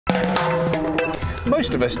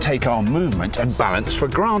Most of us take our movement and balance for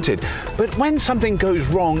granted, but when something goes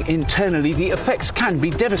wrong internally, the effects can be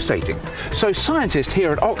devastating. So scientists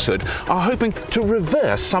here at Oxford are hoping to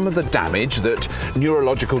reverse some of the damage that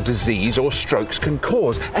neurological disease or strokes can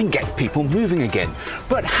cause and get people moving again.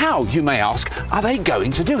 But how, you may ask, are they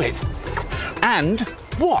going to do it? And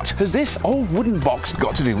what has this old wooden box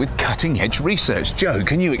got to do with cutting-edge research? Jo,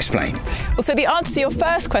 can you explain? Well, so the answer to your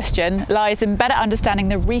first question lies in better understanding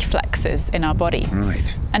the reflexes in our body.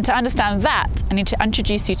 Right. And to understand that, I need to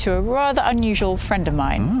introduce you to a rather unusual friend of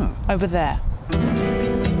mine over there.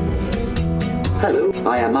 Hello,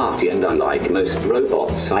 I am Marty, and unlike most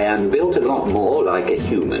robots, I am built a lot more like a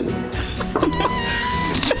human.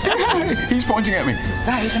 He's pointing at me.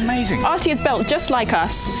 That is amazing. Artie is built just like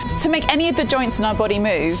us. To make any of the joints in our body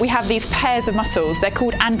move, we have these pairs of muscles. They're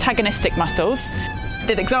called antagonistic muscles.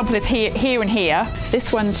 The example is here and here.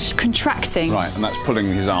 This one's contracting. Right, and that's pulling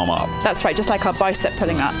his arm up. That's right, just like our bicep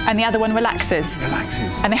pulling up. And the other one relaxes.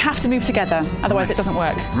 Relaxes. And they have to move together, otherwise it doesn't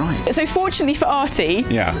work. Right. So fortunately for Artie,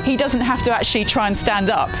 he doesn't have to actually try and stand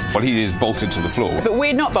up. Well, he is bolted to the floor. But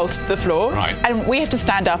we're not bolted to the floor. Right. And we have to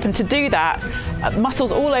stand up, and to do that,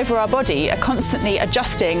 muscles all over our body are constantly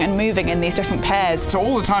adjusting and moving in these different pairs. So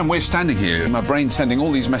all the time we're standing here, my brain's sending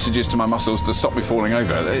all these messages to my muscles to stop me falling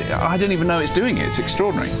over. I don't even know it's doing it. It's extraordinary.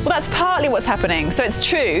 Well, that's partly what's happening. So it's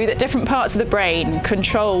true that different parts of the brain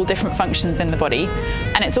control different functions in the body,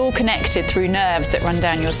 and it's all connected through nerves that run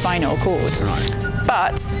down your spinal cord. Right.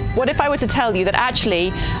 But what if I were to tell you that actually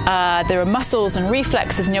there are muscles and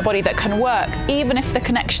reflexes in your body that can work even if the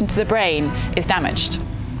connection to the brain is damaged?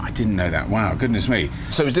 I didn't know that. Wow, goodness me.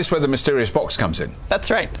 So is this where the mysterious box comes in? That's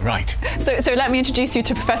right. Right. So let me introduce you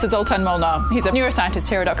to Professor Zoltan Molnar. He's a neuroscientist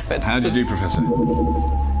here at Oxford. How do you do, Professor?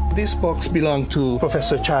 This box belonged to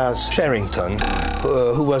Professor Charles Sherrington,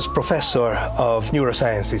 who was professor of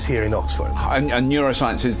neurosciences here in Oxford. And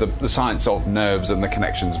neuroscience is the science of nerves and the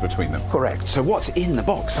connections between them. Correct. So what's in the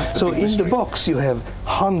box? That's the So big in mystery. the box you have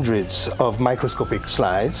hundreds of microscopic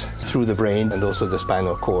slides through the brain and also the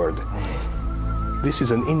spinal cord. This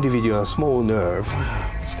is an individual small nerve.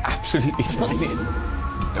 It's absolutely tiny.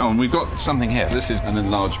 Oh, and we've got something here. This is an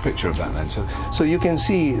enlarged picture of that then. So you can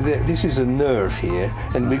see that this is a nerve here,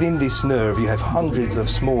 and within this nerve you have hundreds of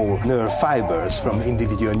small nerve fibers from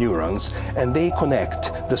individual neurons, and they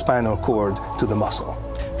connect the spinal cord to the muscle.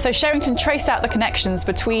 So Sherrington traced out the connections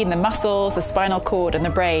between the muscles, the spinal cord and the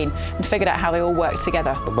brain and figured out how they all work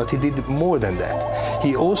together. But he did more than that.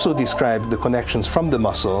 He also described the connections from the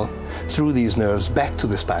muscle through these nerves back to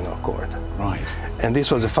the spinal cord. Right. And this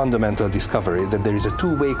was a fundamental discovery, that there is a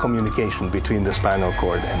two-way communication between the spinal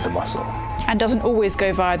cord and the muscle. And doesn't always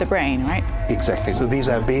go via the brain, right? Exactly. So these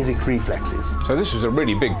are basic reflexes. So this was a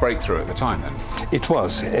really big breakthrough at the time then? It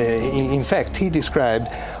was. In fact, he described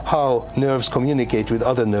how nerves communicate with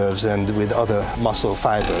other nerves and with other muscle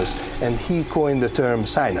fibers, and he coined the term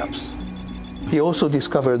synapse. He also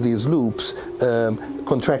discovered these loops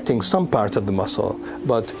contracting some parts of the muscle,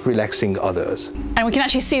 but relaxing others. And we can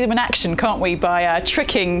actually see them in action, can't we, by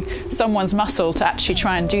tricking someone's muscle to actually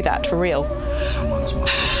try and do that for real. Someone's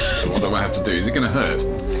muscle. What do I have to do? Is it going to hurt?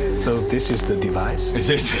 So this is the device. Is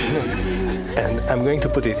it? And I'm going to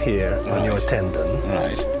put it here on your tendon.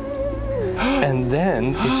 Right. And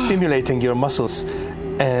then it's stimulating your muscles,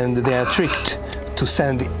 and they are tricked to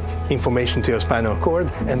send information to your spinal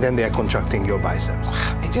cord, and then they are contracting your biceps.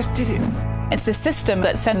 It just did it. It's the system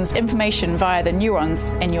that sends information via the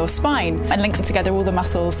neurons in your spine and links together all the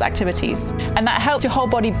muscles' activities. And that helps your whole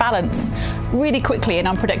body balance really quickly in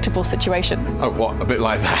unpredictable situations. Oh, what? A bit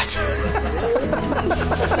like that?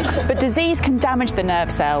 But disease can damage the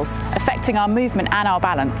nerve cells, affecting our movement and our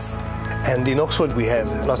balance. And in Oxford we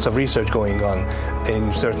have lots of research going on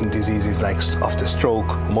in certain diseases like after stroke,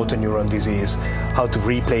 motor neuron disease, how to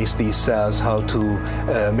replace these cells, how to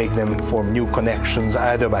make them form new connections,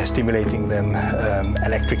 either by stimulating them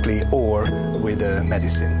electrically or with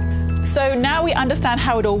medicine. So now we understand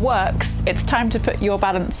how it all works, it's time to put your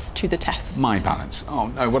balance to the test. My balance? Oh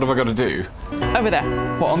no, what have I got to do? Over there.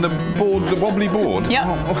 What, on the board, the wobbly board? Yep.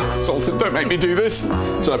 Oh, Zoltan, don't make me do this.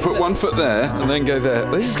 So I put one foot there and then go there.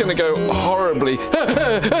 This is going to go horribly.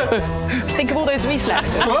 Think of all those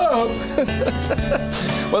reflexes.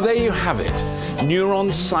 Well, there you have it.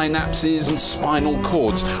 Neurons, synapses and spinal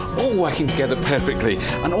cords all working together perfectly,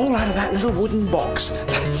 and all out of that little wooden box.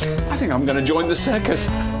 I think I'm going to join the circus.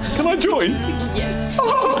 Can I join? Yes.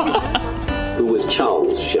 Who was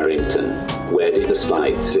Charles Sherrington? Where did the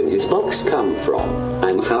slides in his box come from?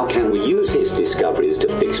 And how can we use his discoveries to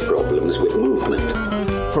fix problems with movement?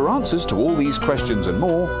 For answers to all these questions and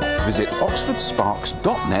more, visit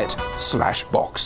oxfordsparks.net/box.